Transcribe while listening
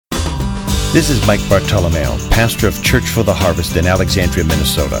This is Mike Bartolomeo, pastor of Church for the Harvest in Alexandria,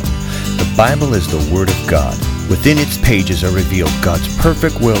 Minnesota. The Bible is the Word of God. Within its pages are revealed God's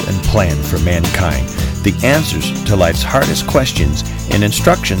perfect will and plan for mankind, the answers to life's hardest questions, and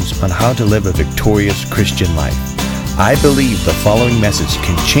instructions on how to live a victorious Christian life. I believe the following message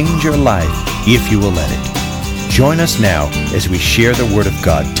can change your life if you will let it. Join us now as we share the Word of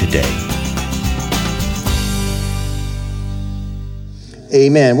God today.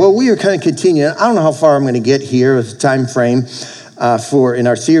 Amen. Well, we are kind of continuing. I don't know how far I'm going to get here with the time frame for in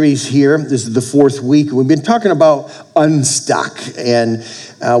our series here. This is the fourth week. We've been talking about unstuck, and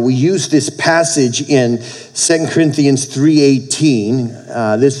we use this passage in 2 Corinthians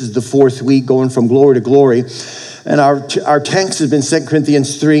 3:18. This is the fourth week, going from glory to glory, and our text has been 2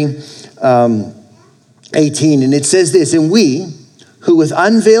 Corinthians 3:18, and it says this: "And we, who with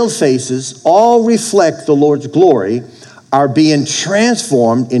unveiled faces all reflect the Lord's glory, are being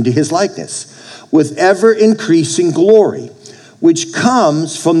transformed into his likeness, with ever-increasing glory, which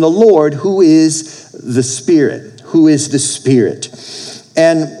comes from the Lord, who is the Spirit." Who is the Spirit.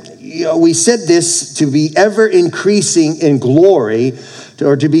 And we said this, to be ever-increasing in glory,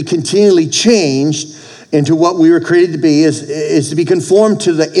 or to be continually changed into what we were created to be, is to be conformed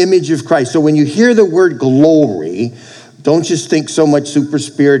to the image of Christ. So when you hear the word glory, don't just think so much super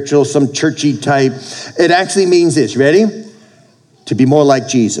spiritual, some churchy type. It actually means this. Ready? To be more like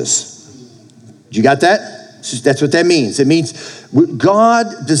Jesus. You got that? That's what that means. It means God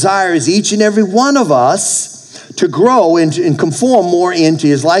desires each and every one of us to grow and conform more into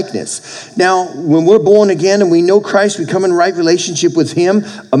his likeness. Now, when we're born again and we know Christ, we come in right relationship with him,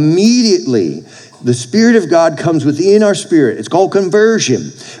 immediately the Spirit of God comes within our spirit. It's called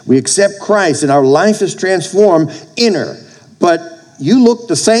conversion. We accept Christ and our life is transformed inner. But you look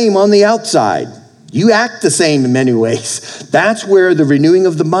the same on the outside. You act the same in many ways. That's where the renewing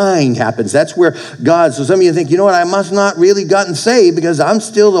of the mind happens. That's where God, so some of you think, you know what, I must not really gotten saved because I'm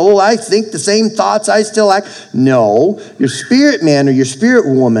still I think the same thoughts, I still act. No, your spirit man or your spirit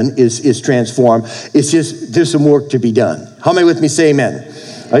woman is transformed. It's just, there's some work to be done. How many with me say amen?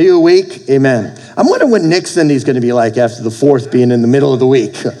 Are you awake? Amen. I'm wondering what next Sunday is going to be like after the fourth being in the middle of the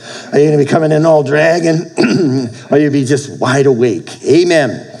week. Are you going to be coming in all dragging? Or you'll be just wide awake?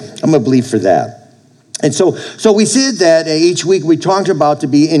 Amen. I'm going to believe for that. And so we said that each week we talked about to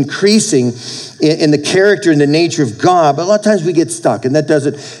be increasing in the character and the nature of God, but a lot of times we get stuck, and that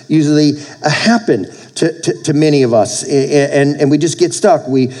doesn't usually happen to many of us, and we just get stuck.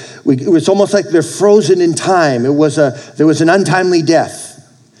 It's almost like they're frozen in time. There was an untimely death.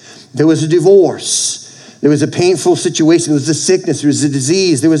 There was a divorce. There was a painful situation. There was a sickness. There was a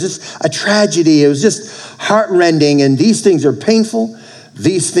disease. There was just a tragedy. It was just heart-rending, and these things are painful.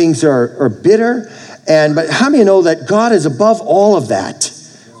 These things are bitter. But how many know that God is above all of that?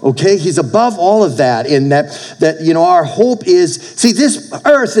 Okay, he's above all of that, in that our hope is, see, this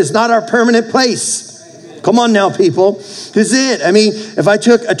earth is not our permanent place. Come on now, people. This is it. I mean, if I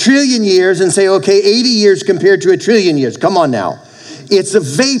took 1 trillion years and say, okay, 80 years compared to 1 trillion years, come on now. It's a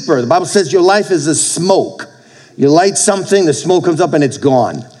vapor. The Bible says your life is a smoke. You light something, the smoke comes up and it's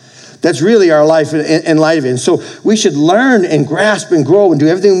gone. That's really our life in light of it. And so we should learn and grasp and grow and do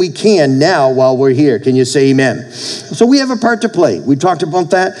everything we can now while we're here. Can you say amen? So we have a part to play. We talked about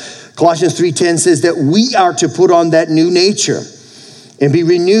that. Colossians 3:10 says that we are to put on that new nature and be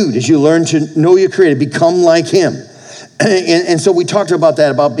renewed as you learn to know your Creator, become like him. And so we talked about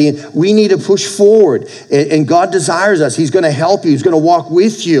that, we need to push forward. And God desires us. He's going to help you. He's going to walk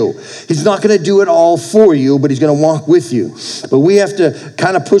with you. He's not going to do it all for you, but he's going to walk with you. But we have to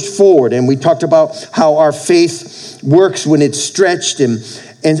kind of push forward. And we talked about how our faith works when it's stretched. And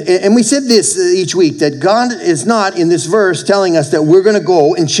we said this each week, that God is not in this verse telling us that we're going to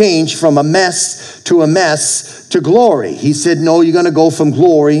go and change from a mess to glory. He said, no, you're going to go from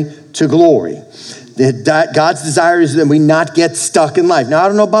glory to glory. God's desire is that we not get stuck in life. Now, I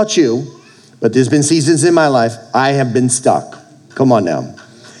don't know about you, but there's been seasons in my life I have been stuck. Come on now. And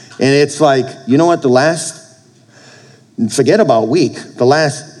it's like, you know what, forget about a week. The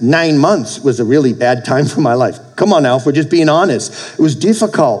last 9 months was a really bad time for my life. Come on now, if we're just being honest. It was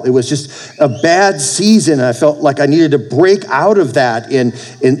difficult. It was just a bad season. I felt like I needed to break out of that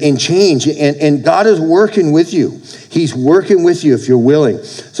and change. And God is working with you. He's working with you if you're willing.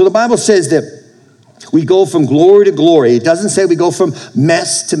 So the Bible says that we go from glory to glory. It doesn't say we go from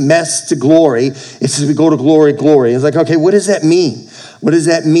mess to glory. It says we go to glory. It's like, okay, what does that mean? What does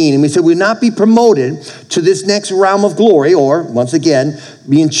that mean? And we said we'll not be promoted to this next realm of glory, or, once again,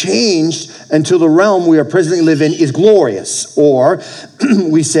 being changed until the realm we are presently living is glorious. Or,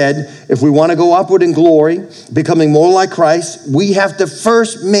 we said, if we want to go upward in glory, becoming more like Christ, we have to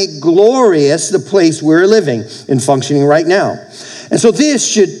first make glorious the place we're living and functioning right now. And so this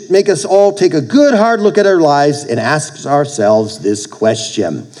should make us all take a good hard look at our lives and ask ourselves this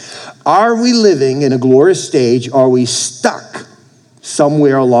question. Are we living in a glorious stage? Or are we stuck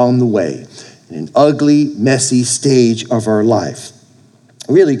somewhere along the way in an ugly, messy stage of our life?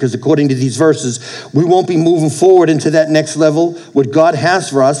 Really, because according to these verses, we won't be moving forward into that next level, what God has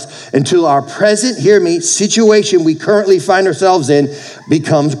for us, until our present, hear me, situation we currently find ourselves in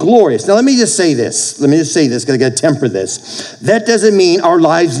becomes glorious. Now, let me just say this, because I got to temper this. That doesn't mean our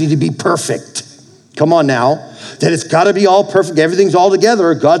lives need to be perfect. Come on now. That it's got to be all perfect, everything's all together,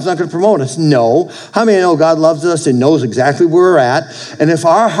 or God's not going to promote us. No. How many know God loves us and knows exactly where we're at? And if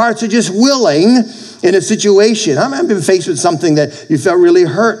our hearts are just willing in a situation, I've been faced with something that you felt really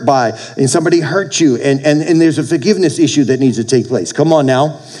hurt by, and somebody hurt you, and there's a forgiveness issue that needs to take place. Come on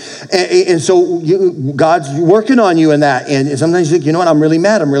now. And so God's working on you in that. And sometimes you think, you know what, I'm really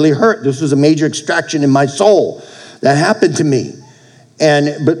mad, I'm really hurt. This was a major extraction in my soul that happened to me.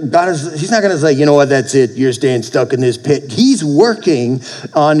 But God He's not going to say, you know what, that's it, you're staying stuck in this pit. He's working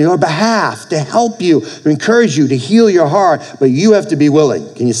on your behalf to help you, to encourage you, to heal your heart, but you have to be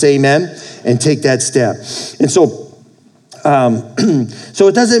willing. Can you say amen? And take that step. And so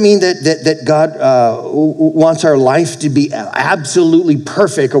it doesn't mean that God wants our life to be absolutely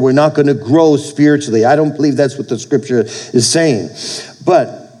perfect or we're not going to grow spiritually. I don't believe that's what the scripture is saying.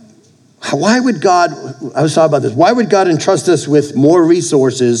 But why would God, I was talking about this, why would God entrust us with more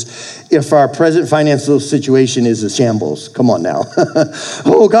resources if our present financial situation is a shambles? Come on now.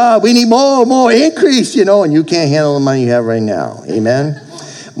 Oh God, we need more increase, and you can't handle the money you have right now. Amen?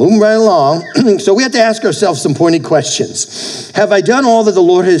 Moving right along. So we have to ask ourselves some pointed questions. Have I done all that the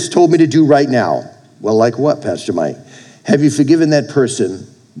Lord has told me to do right now? Well, like what, Pastor Mike? Have you forgiven that person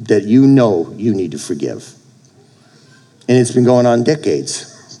that you know you need to forgive? And it's been going on decades.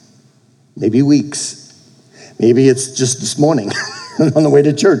 Maybe weeks. Maybe it's just this morning on the way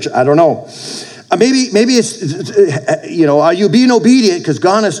to church. I don't know. Maybe it's, are you being obedient because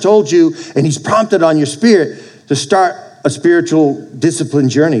God has told you and he's prompted on your spirit to start a spiritual discipline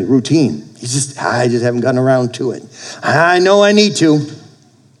journey, routine. I just haven't gotten around to it. I know I need to.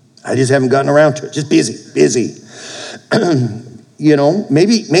 I just haven't gotten around to it. Just busy.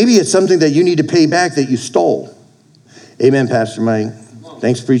 Maybe it's something that you need to pay back that you stole. Amen, Pastor Mike.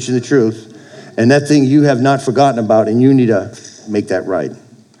 Thanks for preaching the truth. And that thing you have not forgotten about, and you need to make that right.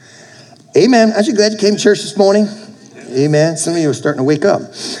 Amen. Aren't you glad you came to church this morning? Amen. Some of you are starting to wake up.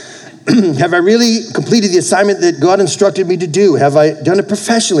 Have I really completed the assignment that God instructed me to do? Have I done it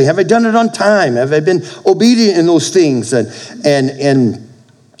professionally? Have I done it on time? Have I been obedient in those things? And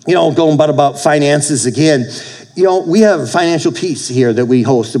going about finances again. We have Financial Peace here that we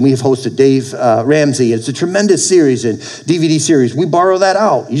host, and we have hosted Dave Ramsey. It's a tremendous series and DVD series. We borrow that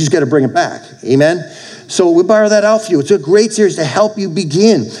out. You just got to bring it back. Amen? So we borrow that out for you. It's a great series to help you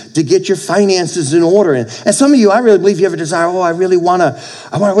begin to get your finances in order. And some of you, I really believe you have a desire, I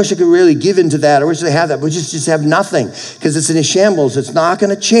wish I could really give into that. I wish I have that. But just have nothing because it's in a shambles. It's not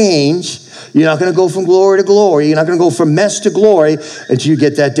going to change. You're not going to go from glory to glory. You're not going to go from mess to glory until you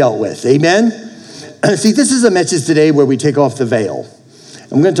get that dealt with. Amen? See, this is a message today where we take off the veil.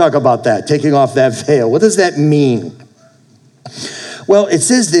 I'm going to talk about that, taking off that veil. What does that mean? Well, it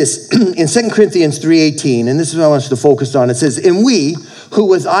says this in 2 Corinthians 3:18, and this is what I want us to focus on. It says, and we who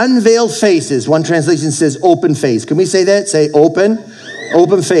with unveiled faces, one translation says open face. Can we say that? Say open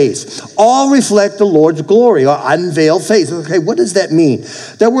face. All reflect the Lord's glory, or unveiled face. Okay, what does that mean?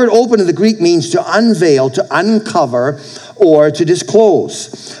 That word open in the Greek means to unveil, to uncover, or to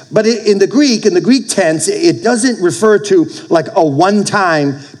disclose. But in the Greek tense, it doesn't refer to like a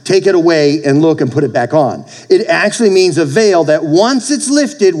one-time take it away and look and put it back on. It actually means a veil that once it's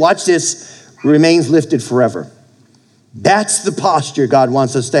lifted, watch this, remains lifted forever. That's the posture God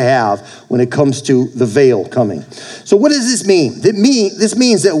wants us to have when it comes to the veil coming. So what does this mean? This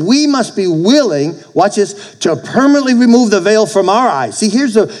means that we must be willing, watch this, to permanently remove the veil from our eyes. See,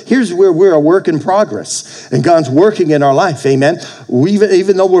 here's where we're a work in progress, and God's working in our life, amen?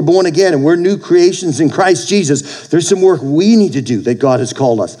 Even though we're born again and we're new creations in Christ Jesus, there's some work we need to do that God has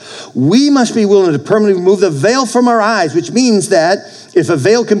called us. We must be willing to permanently remove the veil from our eyes, which means that if a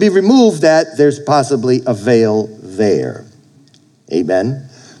veil can be removed, that there's possibly a veil there. Amen?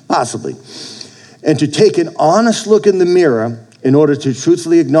 Possibly. And to take an honest look in the mirror in order to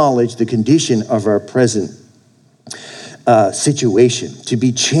truthfully acknowledge the condition of our present situation, to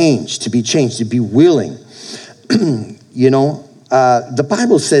be changed, to be willing. The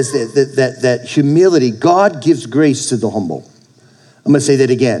Bible says that humility, God gives grace to the humble. I'm going to say that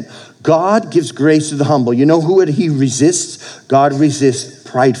again. God gives grace to the humble. You know who he resists? God resists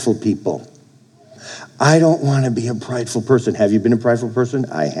prideful people. I don't want to be a prideful person. Have you been a prideful person?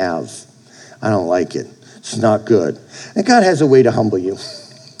 I have. I don't like it. It's not good. And God has a way to humble you.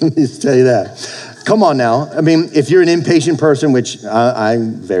 Let me just tell you that. Come on now. I mean, if you're an impatient person, which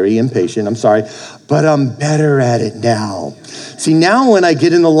I'm very impatient, I'm sorry, but I'm better at it now. See, now when I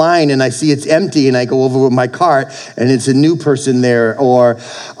get in the line and I see it's empty and I go over with my cart and it's a new person there, or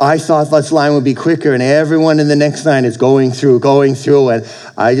I thought this line would be quicker and everyone in the next line is going through, and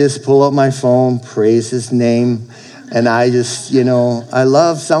I just pull up my phone, praise his name, and I just, I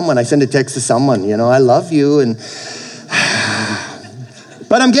love someone. I send a text to someone, I love you,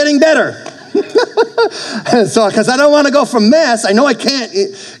 but I'm getting better. So, because I don't want to go from mess, I know I can't,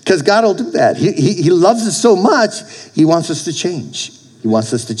 because God will do that. He loves us so much, he wants us to change. He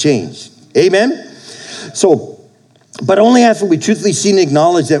wants us to change. Amen? So, but only after we truthfully see and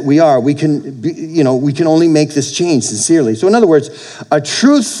acknowledge that we are, we can only make this change sincerely. So in other words, a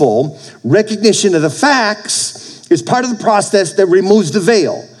truthful recognition of the facts is part of the process that removes the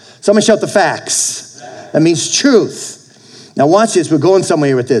veil. Someone shout the facts. That means truth. Now watch this, we're going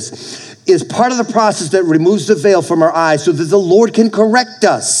somewhere with this. Is part of the process that removes the veil from our eyes so that the Lord can correct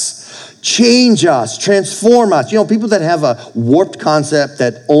us, change us, transform us. People that have a warped concept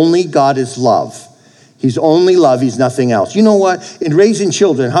that only God is love. He's only love, he's nothing else. You know what? In raising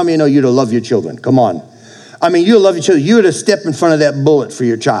children, how many know you to love your children? Come on. I mean, you love your children. You're to step in front of that bullet for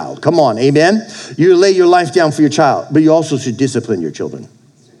your child. Come on, amen? You lay your life down for your child, but you also should discipline your children.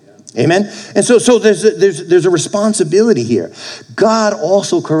 Amen? And so there's a responsibility here. God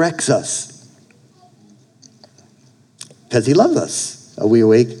also corrects us because he loves us. Are we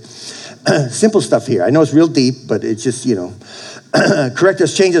awake? Simple stuff here. I know it's real deep, but it's just, correct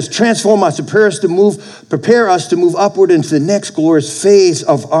us, change us, transform us, prepare us to move upward into the next glorious phase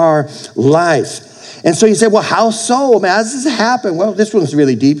of our life. And so you say, well, how so? Man, how does this happen? Well, this one's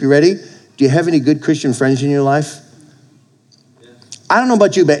really deep. You ready? Do you have any good Christian friends in your life? I don't know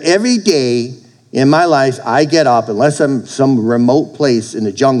about you, but every day in my life, I get up, unless I'm some remote place in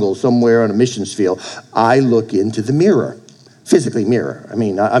the jungle somewhere on a missions field, I look into the mirror, physically mirror. I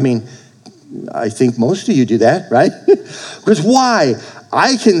mean, I think most of you do that, right? Because why?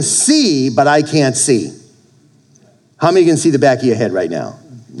 I can see, but I can't see. How many can see the back of your head right now?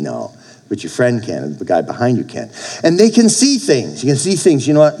 No. But your friend can, and the guy behind you can. And they can see things. You can see things.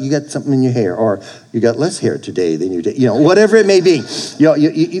 You know what? You got something in your hair, or you got less hair today than you did. Whatever it may be.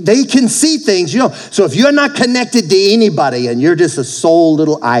 They can see things. So if you're not connected to anybody and you're just a sole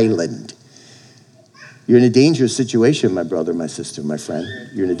little island, you're in a dangerous situation, my brother, my sister, my friend.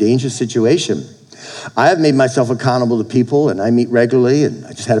 You're in a dangerous situation. I have made myself accountable to people, and I meet regularly. And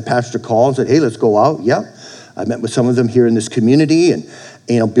I just had a pastor call and said, "Hey, let's go out." Yep. I met with some of them here in this community, and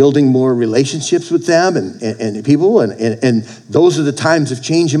building more relationships with them and people, and those are the times of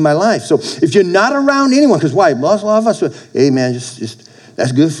change in my life. So if you're not around anyone, because why? A lot of us, hey man, just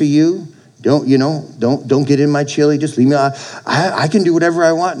that's good for you. Don't get in my chili. Just leave me. I can do whatever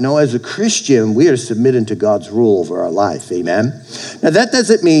I want. No, as a Christian, we are submitting to God's rule over our life. Amen. Now that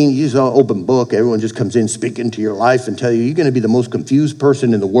doesn't mean you just an open book. Everyone just comes in, speak into your life, and tell you you're going to be the most confused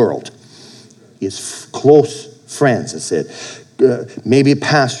person in the world. It's close friends. I said. Maybe a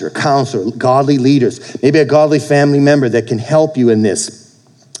pastor, a counselor, godly leaders, maybe a godly family member that can help you in this.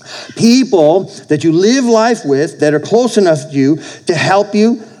 People that you live life with that are close enough to you to help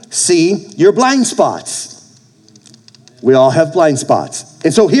you see your blind spots. We all have blind spots.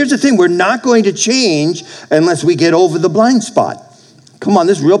 And so here's the thing, we're not going to change unless we get over the blind spot. Come on,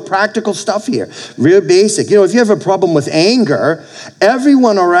 this is real practical stuff here, real basic. If you have a problem with anger,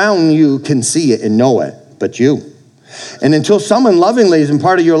 everyone around you can see it and know it, but you. And until someone lovingly is in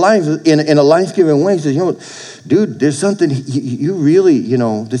part of your life in a life-giving way, says, dude, there's something, you really,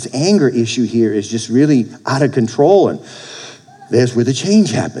 this anger issue here is just really out of control. And there's where the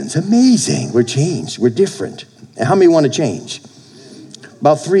change happens. Amazing. We're changed. We're different. And how many want to change?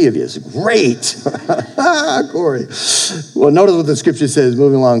 About 3 of you. Great. Corey. Well, notice what the scripture says,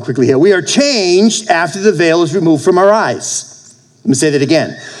 moving along quickly here. We are changed after the veil is removed from our eyes. Let me say that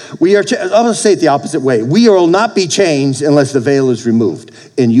again. I'm going to say it the opposite way. We will not be changed unless the veil is removed.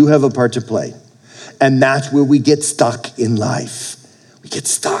 And you have a part to play. And that's where we get stuck in life. We get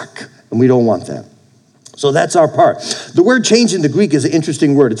stuck. And we don't want that. So that's our part. The word change in the Greek is an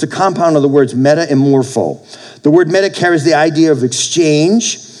interesting word. It's a compound of the words meta and morpho. The word meta carries the idea of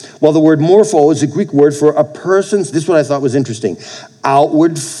exchange, Well, the word morpho is a Greek word for a person's, this is what I thought was interesting,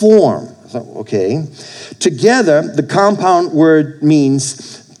 outward form. I thought, okay. Together, the compound word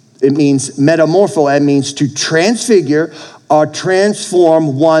means metamorpho. It means to transfigure or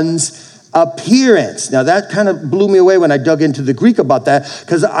transform one's appearance. Now, that kind of blew me away when I dug into the Greek about that,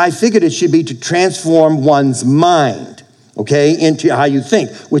 because I figured it should be to transform one's mind, okay, into how you think,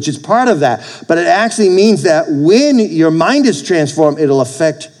 which is part of that. But it actually means that when your mind is transformed, it'll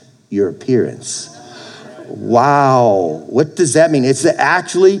affect your appearance. Wow. What does that mean? It's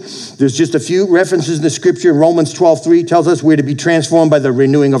actually, there's just a few references in the scripture. Romans 12:3 tells us we're to be transformed by the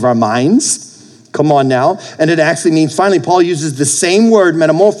renewing of our minds. Come on now. And it actually means, finally, Paul uses the same word,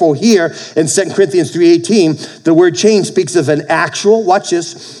 metamorpho, here in 2 Corinthians 3:18. The word change speaks of an actual, watch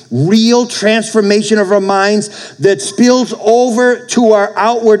this, real transformation of our minds that spills over to our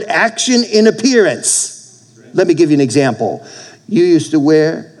outward action in appearance. Let me give you an example. You used to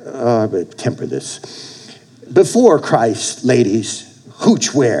wear, temper this. Before Christ, ladies,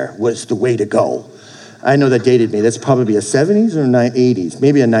 hooch wear was the way to go. I know that dated me. That's probably a 70s or 80s,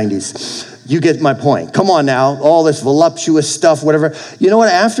 maybe a 90s. You get my point. Come on now, all this voluptuous stuff, whatever. You know what?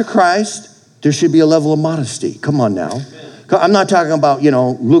 After Christ, there should be a level of modesty. Come on now. I'm not talking about,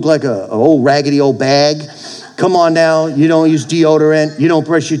 look like an old raggedy old bag. Come on now. You don't use deodorant. You don't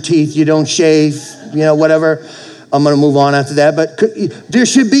brush your teeth. You don't shave, whatever. I'm going to move on after that. But there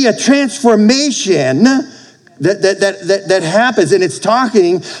should be a transformation that happens, and it's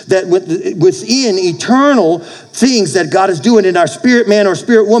talking that within eternal things that God is doing in our spirit man or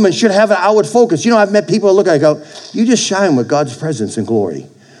spirit woman should have an outward focus. I've met people that look at it and go, you just shine with God's presence and glory.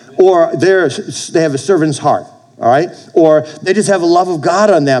 Or they have a servant's heart, all right? Or they just have a love of God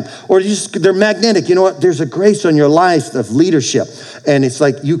on them. Or they're magnetic. You know what? There's a grace on your life of leadership. And it's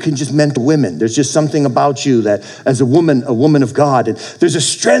like you can just mentor women. There's just something about you that as a woman of God, and there's a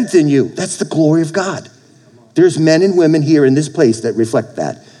strength in you. That's the glory of God. There's men and women here in this place that reflect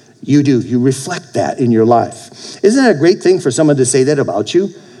that. You do. You reflect that in your life. Isn't that a great thing for someone to say that about you?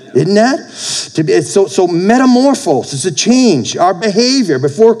 Isn't that? So metamorphose is a change. Our behavior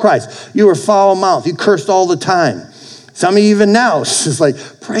before Christ. You were foul-mouthed. You cursed all the time. Some of you even now, it's just like,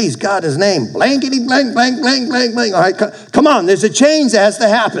 praise God, his name. Blankety, blank, blank, blank, blank, blank. All right, come on, there's a change that has to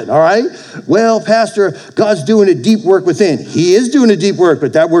happen, all right? Well, Pastor, God's doing a deep work within. He is doing a deep work,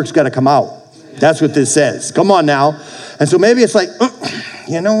 but that work's got to come out. That's what this says. Come on now. And so maybe it's like,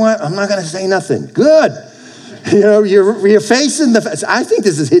 you know what? I'm not going to say nothing. Good. You're facing I think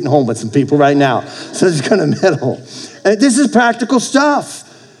this is hitting home with some people right now. So it's going to meddle. And this is practical stuff.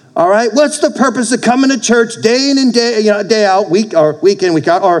 All right. What's the purpose of coming to church day in and day out, week in, week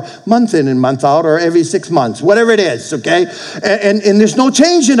out, or month in and month out, or every 6 months, whatever it is. Okay. And there's no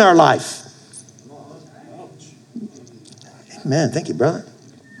change in our life. Amen. Thank you, brother.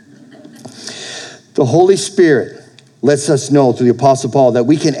 The Holy Spirit lets us know through the Apostle Paul that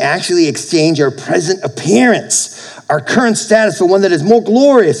we can actually exchange our present appearance, our current status, for one that is more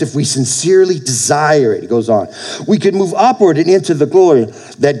glorious if we sincerely desire it. He goes on. We can move upward and into the glory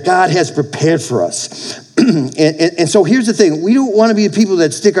that God has prepared for us. and so here's the thing. We don't want to be people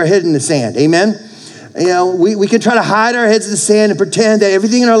that stick our head in the sand. Amen? We can try to hide our heads in the sand and pretend that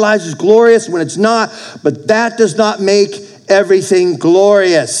everything in our lives is glorious when it's not, but that does not make everything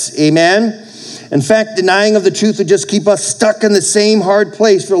glorious. Amen? In fact, denying of the truth would just keep us stuck in the same hard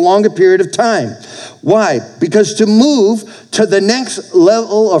place for a longer period of time. Why? Because to move to the next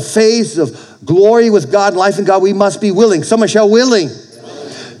level or phase of glory with God, life in God, we must be willing. Someone shall willing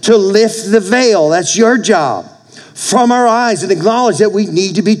to lift the veil. That's your job. From our eyes and acknowledge that we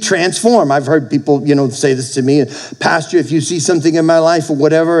need to be transformed. I've heard people, say this to me, Pastor, if you see something in my life or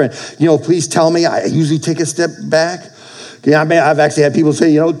whatever, and, please tell me. I usually take a step back. Yeah, I've actually had people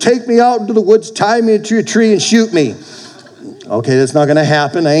say, take me out into the woods, tie me to a tree, and shoot me. Okay, that's not going to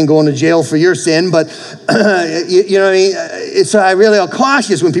happen. I ain't going to jail for your sin, but you know what I mean? So I really am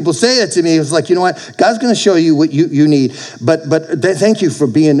cautious when people say that to me. It's like, you know what? God's going to show you what you need. But thank you for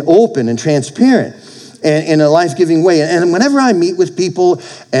being open and transparent and in a life-giving way. And whenever I meet with people,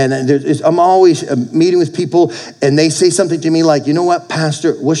 and I'm always meeting with people, and they say something to me like, you know what,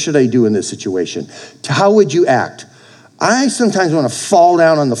 Pastor, what should I do in this situation? How would you act? I sometimes want to fall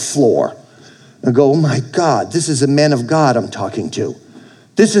down on the floor and go, oh my God, this is a man of God I'm talking to.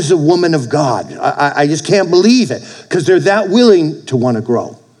 This is a woman of God. I just can't believe it because they're that willing to want to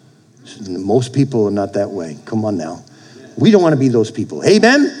grow. Most people are not that way. Come on now. We don't want to be those people.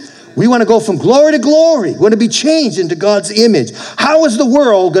 Amen? We want to go from glory to glory. We want to be changed into God's image. How is the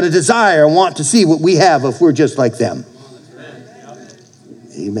world going to desire and want to see what we have if we're just like them?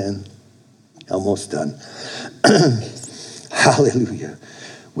 Amen. Almost done. Hallelujah.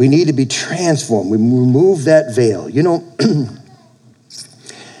 We need to be transformed. We remove that veil. You know,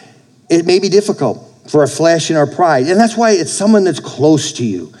 it may be difficult for our flesh and our pride. And that's why it's someone that's close to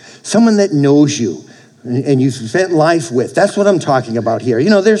you, someone that knows you and you've spent life with. That's what I'm talking about here. You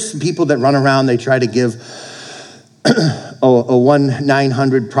know, there's people that run around, they try to give a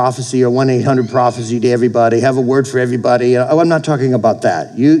 1-900 prophecy or 1-800 prophecy to everybody, have a word for everybody. I'm not talking about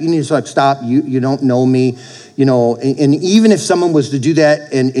that. You need to stop. You don't know me. You know, and even if someone was to do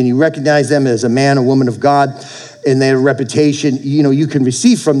that and you recognize them as a man or woman of God and their reputation, you know, you can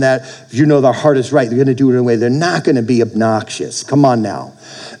receive from that if you know their heart is right. They're going to do it in a way. They're not going to be obnoxious. Come on now.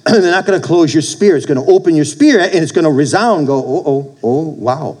 They're not going to close your spirit. It's going to open your spirit and it's going to resound, go, oh,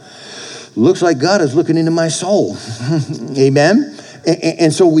 wow. Looks like God is looking into my soul. Amen.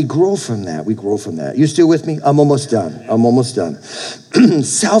 And so we grow from that. We grow from that. You still with me? I'm almost done.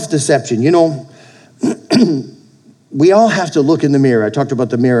 Self-deception. You know, we all have to look in the mirror. I talked about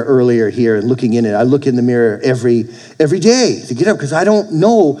the mirror earlier here and looking in it. I look in the mirror every day to get up because I don't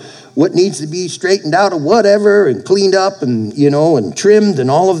know what needs to be straightened out or whatever and cleaned up and, you know, and trimmed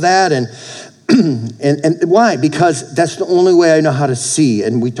and all of that. And why? Because that's the only way I know how to see.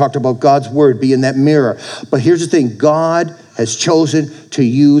 And we talked about God's word being that mirror. But here's the thing. God has chosen to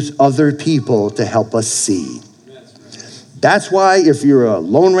use other people to help us see. That's why if you're a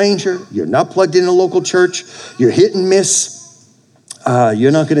Lone Ranger, you're not plugged in a local church, you're hit and miss,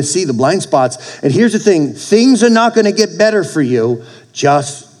 you're not going to see the blind spots. And here's the thing. Things are not going to get better for you,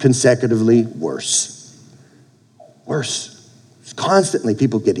 just consecutively worse. Worse. Constantly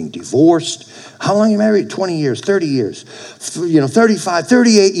people getting divorced. How long are you married? 20 years, 30 years, 35,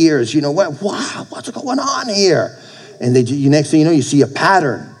 38 years. You know, wow, what's going on here? And next thing you know, you see a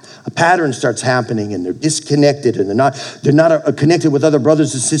pattern. A pattern starts happening and they're disconnected and they're not connected with other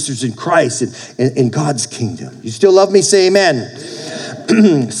brothers and sisters in Christ and in God's kingdom. You still love me? Say amen.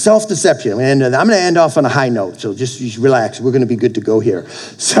 Self-deception. And I'm going to end off on a high note, so just relax. We're going to be good to go here.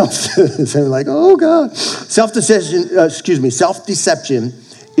 Like, oh God. Self-deception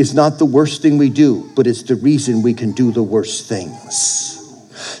is not the worst thing we do, but it's the reason we can do the worst things.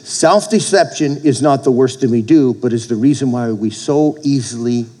 Self-deception is not the worst thing we do, but it's the reason why we so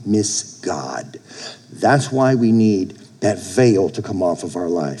easily miss God. That's why we need that veil to come off of our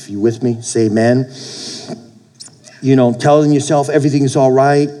life. You with me? Say amen. You know, telling yourself everything is all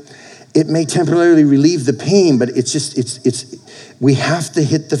right. It may temporarily relieve the pain, but we have to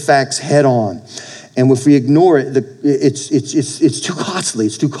hit the facts head on. And if we ignore it, it's too costly.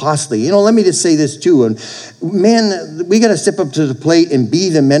 It's too costly. You know, let me just say this too. And man, we got to step up to the plate and be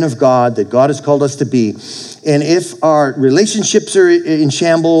the men of God that God has called us to be. And if our relationships are in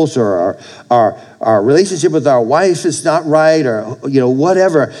shambles, or our relationship with our wife is not right, or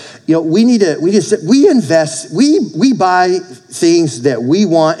whatever, we invest. We buy things that we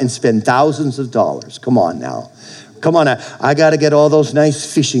want and spend thousands of dollars. Come on now. Come on, I got to get all those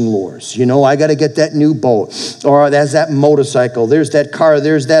nice fishing lures. I got to get that new boat. Or there's that motorcycle. There's that car.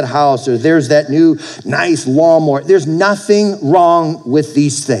 There's that house. Or there's that new nice lawnmower. There's nothing wrong with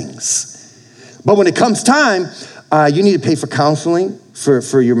these things. But when it comes time, you need to pay for counseling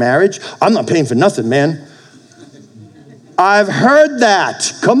for your marriage. I'm not paying for nothing, man. I've heard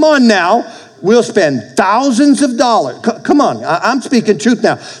that. Come on now. We'll spend thousands of dollars. Come on, I'm speaking truth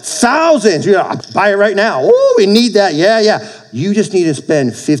now. Thousands. Buy it right now. Oh, we need that. Yeah. You just need to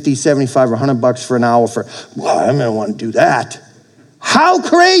spend $50, $75, or $100 for an hour I'm going to want to do that. How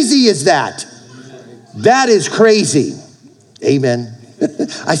crazy is that? That is crazy. Amen.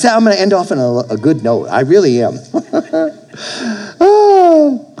 I said I'm going to end off on a good note. I really am.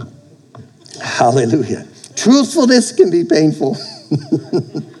 Oh, hallelujah. Truthfulness can be painful.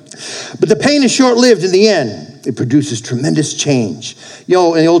 But the pain is short-lived in the end. It produces tremendous change. In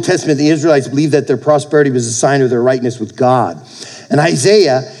the Old Testament, the Israelites believed that their prosperity was a sign of their rightness with God. And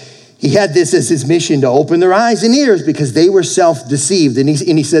Isaiah, he had this as his mission to open their eyes and ears because they were self-deceived. And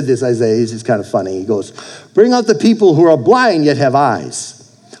he said this, Isaiah, this is kind of funny. He goes, bring out the people who are blind yet have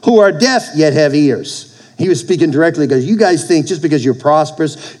eyes, who are deaf yet have ears. He was speaking directly because you guys think just because you're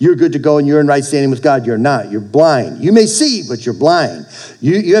prosperous, you're good to go and you're in right standing with God. You're not. You're blind. You may see, but you're blind.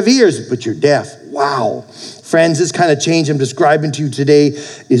 You have ears, but you're deaf. Wow. Friends, this kind of change I'm describing to you today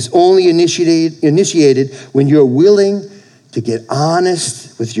is only initiated when you're willing to get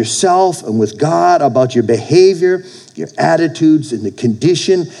honest with yourself and with God about your behavior, your attitudes, and the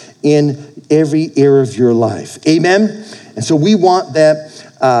condition in every area of your life. Amen? And so we want that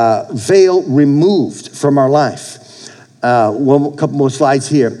veil removed from our life. A couple more slides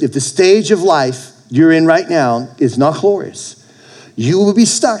here. If the stage of life you're in right now is not glorious, you will be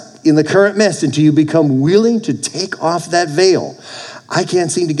stuck in the current mess until you become willing to take off that veil. I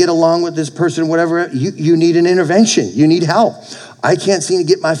can't seem to get along with this person, whatever. You need an intervention. You need help. I can't seem to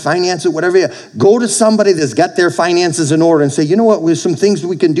get my finances, whatever. Go to somebody that's got their finances in order and say, you know what, there's some things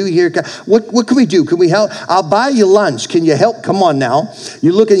we can do here. What can we do? Can we help? I'll buy you lunch. Can you help? Come on now.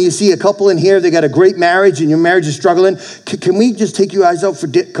 You look and you see a couple in here, they got a great marriage and your marriage is struggling. Can we just take you guys out for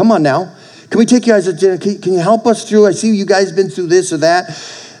dinner? Come on now. Can we take you guys to dinner? Can you help us through? I see you guys been through this or that.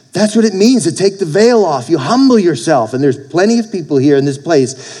 That's what it means to take the veil off. You humble yourself. And there's plenty of people here in this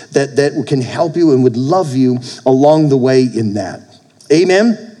place that can help you and would love you along the way in that.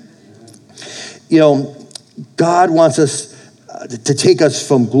 Amen? You know, God wants us to take us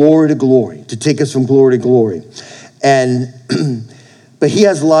from glory to glory, to take us from glory to glory. And, but he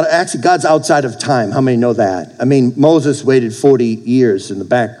has a lot of, actually God's outside of time. How many know that? I mean, Moses waited 40 years in the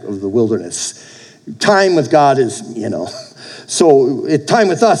back of the wilderness. Time with God is, you know, so time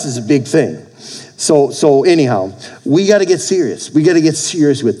with us is a big thing. So anyhow, we got to get serious. We got to get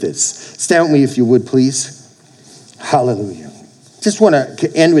serious with this. Stand with me if you would, please. Hallelujah. Just want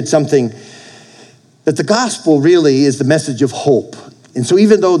to end with something that the gospel really is the message of hope. And so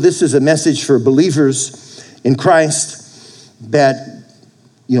even though this is a message for believers in Christ, that,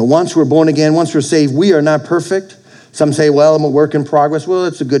 you know, once we're born again, once we're saved, we are not perfect. Some say, well, I'm a work in progress. Well,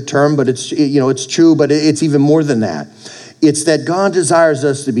 it's a good term, but it's, you know, it's true, but it's even more than that. It's that God desires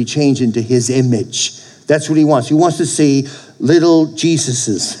us to be changed into his image. That's what he wants. He wants to see little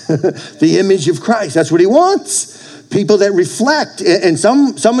Jesuses, the image of Christ. That's what he wants. People that reflect, and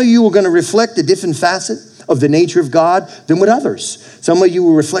some of you are going to reflect a different facet of the nature of God than with others. Some of you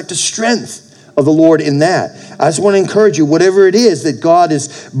will reflect the strength of the Lord in that. I just want to encourage you, whatever it is that God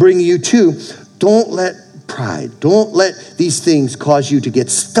is bringing you to, don't let pride, don't let these things cause you to get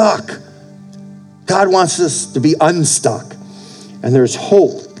stuck. God wants us to be unstuck. And there's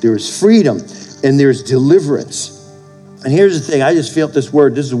hope, there's freedom, and there's deliverance. And here's the thing, I just felt this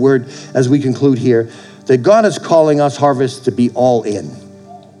is a word as we conclude here, that God is calling us, Harvest, to be all in.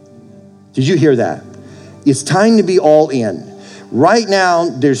 Did you hear that? It's time to be all in. Right now,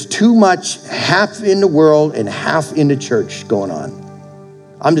 there's too much half in the world and half in the church going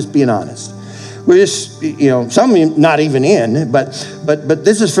on. I'm just being honest. We're just, you know, some of you not even in, but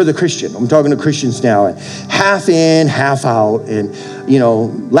this is for the Christian. I'm talking to Christians now. And half in, half out, and, you know,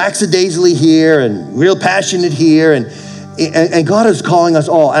 lackadaisically here and real passionate here, and God is calling us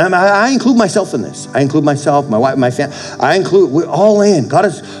all. And I include myself in this. I include myself, my wife, my family. We're all in. God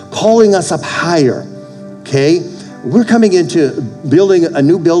is calling us up higher, okay? We're coming into building a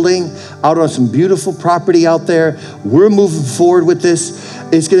new building out on some beautiful property out there. We're moving forward with this.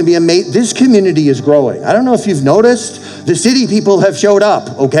 It's going to be amazing. This community is growing. I don't know if you've noticed, the city people have showed up,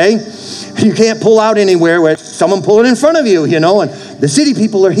 okay? You can't pull out anywhere where someone pull it in front of you, you know, and the city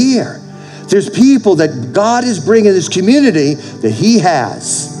people are here. There's people that God is bringing this community that he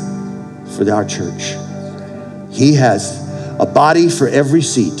has for our church. He has a body for every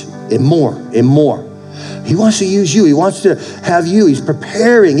seat and more and more. He wants to use you. He wants to have you. He's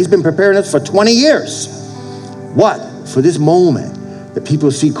preparing. He's been preparing us for 20 years. What? For this moment that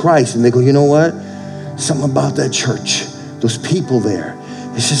people see Christ and they go, you know what? Something about that church, those people there.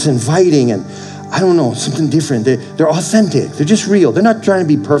 It's just inviting and I don't know, something different. They're authentic. They're just real. They're not trying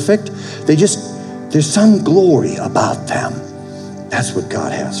to be perfect. There's some glory about them. That's what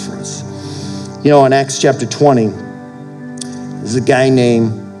God has for us. You know, in Acts chapter 20, there's a guy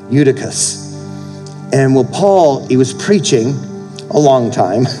named Eutychus. And Paul, he was preaching a long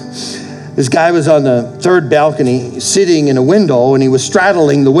time. This guy was on the third balcony sitting in a window and he was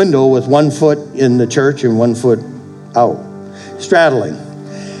straddling the window with 1 foot in the church and 1 foot out. Straddling.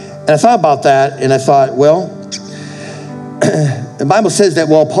 And I thought about that and I thought, well, the Bible says that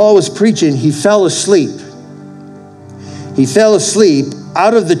while Paul was preaching, he fell asleep. He fell asleep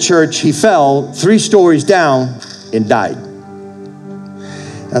out of the church. He fell 3 stories down and died.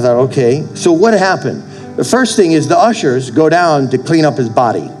 I thought, okay, so what happened? The first thing is the ushers go down to clean up his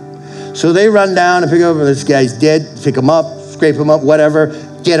body. So they run down and pick up, this guy's dead, pick him up, scrape him up, whatever,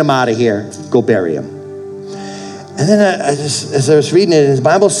 get him out of here, go bury him. And then as I was reading it, his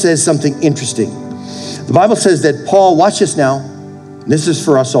Bible says something interesting. The Bible says that Paul, watch this now, this is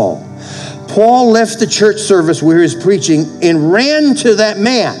for us all. Paul left the church service where he was preaching and ran to that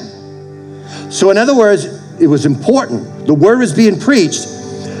man. So in other words, it was important. The word was being preached,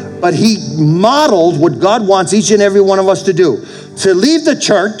 but he modeled what God wants each and every one of us to do. To leave the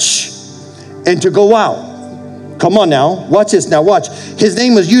church and to go out. Come on now, watch this now, watch. His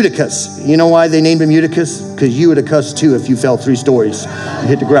name was Eutychus. You know why they named him Eutychus? Because you would have cussed too if you fell 3 stories and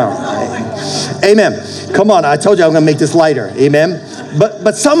hit the ground. Amen. Come on, I told you I'm going to make this lighter. Amen.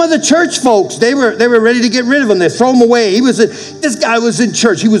 But some of the church folks, they were ready to get rid of him. They throw him away. This guy was in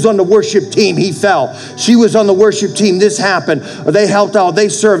church. He was on the worship team. He fell. She was on the worship team. This happened. They helped out. They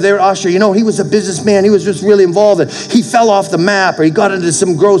served. They were usher. You know, he was a businessman. He was just really involved. And he fell off the map, or he got into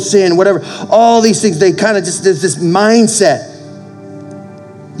some gross sin, whatever. All these things, they kind of just, there's this mindset.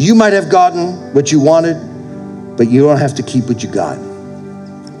 You might have gotten what you wanted, but you don't have to keep what you got.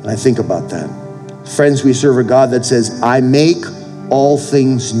 And I think about that. Friends, we serve a God that says, I make all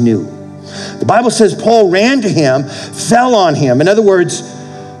things new. The Bible says Paul ran to him, fell on him. In other words,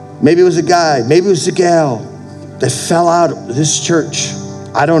 maybe it was a guy, maybe it was a gal that fell out of this church.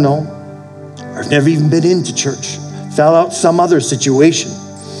 I don't know. I've never even been into church. Fell out some other situation.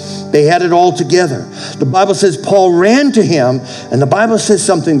 They had it all together. The Bible says Paul ran to him, and the Bible says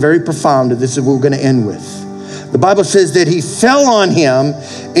something very profound, and this is what we're going to end with. The Bible says that he fell on him,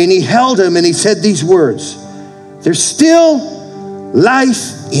 and he held him, and he said these words, there's still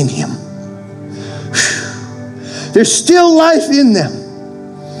life in him. There's still life in them.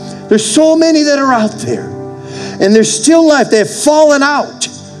 There's so many that are out there, and there's still life. They have fallen out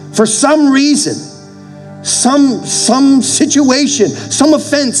for some reason. Some situation, some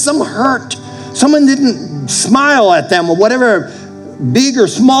offense, some hurt. Someone didn't smile at them or whatever, big or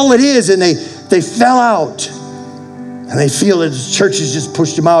small it is, and they fell out. And they feel that the church has just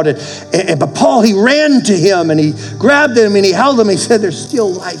pushed him out. But Paul, he ran to him and he grabbed him and he held him. He said, there's still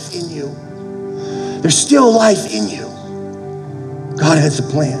life in you. There's still life in you. God has a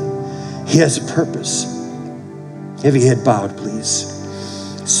plan. He has a purpose. Have your head bowed, please.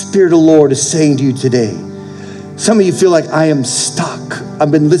 Spirit of the Lord is saying to you today, some of you feel like I am stuck. I've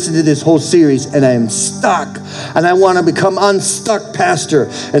been listening to this whole series and I am stuck. And I want to become unstuck, Pastor.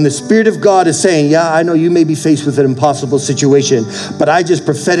 And the Spirit of God is saying, yeah, I know you may be faced with an impossible situation, but I just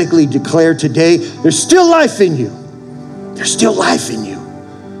prophetically declare today, there's still life in you. There's still life in you.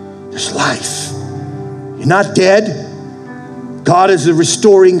 There's life. You're not dead. God is a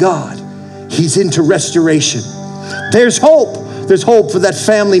restoring God. He's into restoration. There's hope. There's hope for that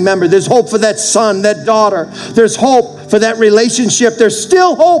family member. There's hope for that son, that daughter. There's hope for that relationship. There's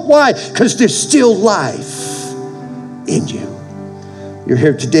still hope. Why? Because there's still life in you. You're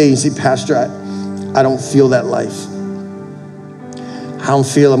here today and you say, Pastor, I don't feel that life. I don't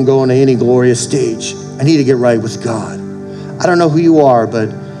feel I'm going to any glorious stage. I need to get right with God. I don't know who you are, but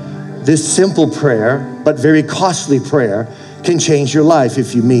this simple prayer, but very costly prayer, can change your life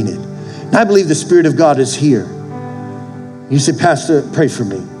if you mean it. And I believe the Spirit of God is here. You say, Pastor, pray for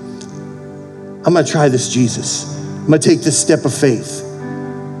me. I'm going to try this, Jesus. I'm going to take this step of faith.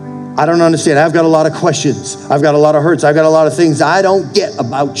 I don't understand. I've got a lot of questions. I've got a lot of hurts. I've got a lot of things I don't get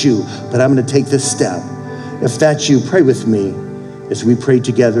about you, but I'm going to take this step. If that's you, pray with me as we pray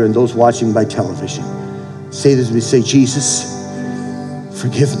together, and those watching by television. Say this with me. Say, Jesus,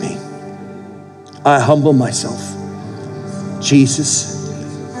 forgive me. I humble myself. Jesus,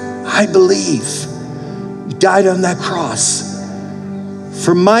 I believe you died on that cross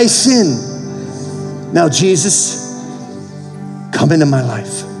for my sin. Now, Jesus, come into my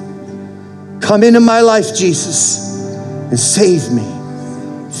life. Come into my life, Jesus, and save me.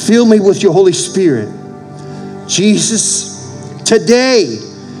 Fill me with your Holy Spirit. Jesus, today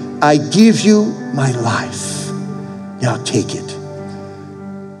I give you my life. Now take it.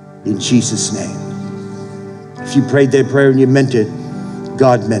 In Jesus' name. If you prayed that prayer and you meant it,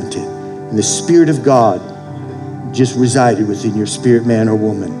 God meant it. And the Spirit of God just resided within your spirit, man or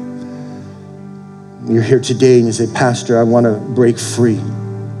woman. You're here today and you say, Pastor, I want to break free.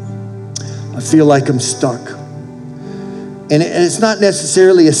 I feel like I'm stuck. And it's not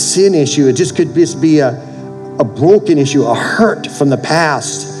necessarily a sin issue. It just could just be a broken issue, a hurt from the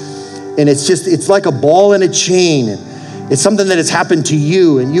past. And it's like a ball and a chain. It's something that has happened to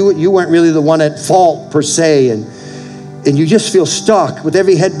you, and you weren't really the one at fault per se. And you just feel stuck with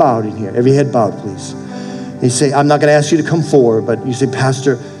every head bowed in here. Every head bowed, please. And you say, I'm not going to ask you to come forward, but you say,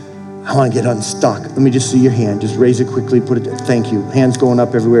 Pastor, I want to get unstuck. Let me just see your hand. Just raise it quickly. Put it down. Thank you. Hands going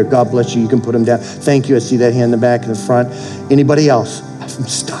up everywhere. God bless you. You can put them down. Thank you. I see that hand in the back and the front. Anybody else? I'm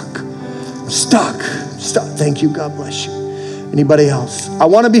stuck. I'm stuck. Thank you. God bless you. Anybody else? I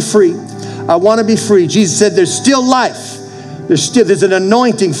want to be free. I want to be free. Jesus said there's still life. There's an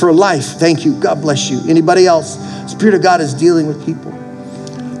anointing for life. Thank you. God bless you. Anybody else? Spirit of God is dealing with people.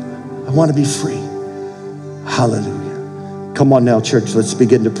 I want to be free. Hallelujah. Come on now, church. Let's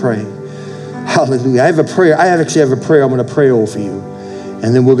begin to pray. Hallelujah. I have a prayer. I actually have a prayer I'm going to pray over you.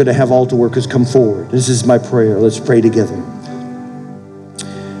 And then we're going to have altar workers come forward. This is my prayer. Let's pray together.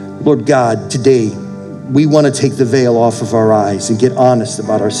 Lord God, today we want to take the veil off of our eyes and get honest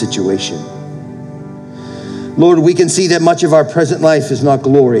about our situation. Lord, we can see that much of our present life is not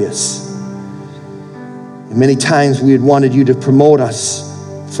glorious. And many times we had wanted you to promote us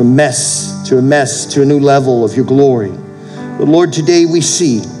from mess to a new level of your glory. But Lord, today we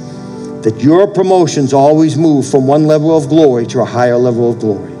see that your promotions always move from one level of glory to a higher level of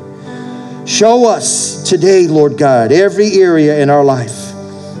glory. Show us today, Lord God, every area in our life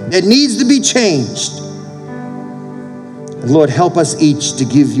that needs to be changed. And Lord, help us each to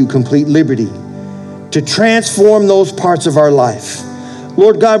give you complete liberty to transform those parts of our life.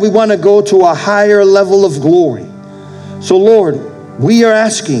 Lord God, we want to go to a higher level of glory. So Lord, we are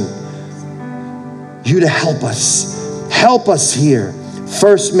asking you to help us. Help us here.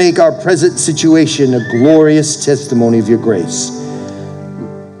 First, make our present situation a glorious testimony of your grace.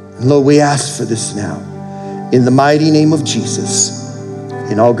 Lord, we ask for this now. In the mighty name of Jesus.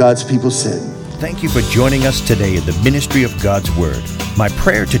 And all God's people said. Thank you for joining us today in the ministry of God's Word. My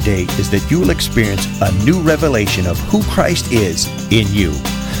prayer today is that you will experience a new revelation of who Christ is in you.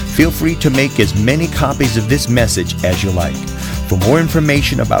 Feel free to make as many copies of this message as you like. For more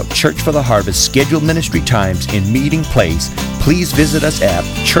information about Church for the Harvest scheduled ministry times and meeting place, please visit us at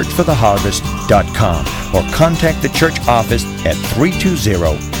churchfortheharvest.com or contact the church office at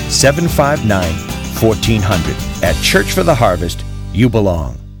 320-759-1400. At Church for the Harvest, you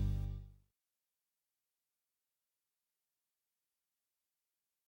belong.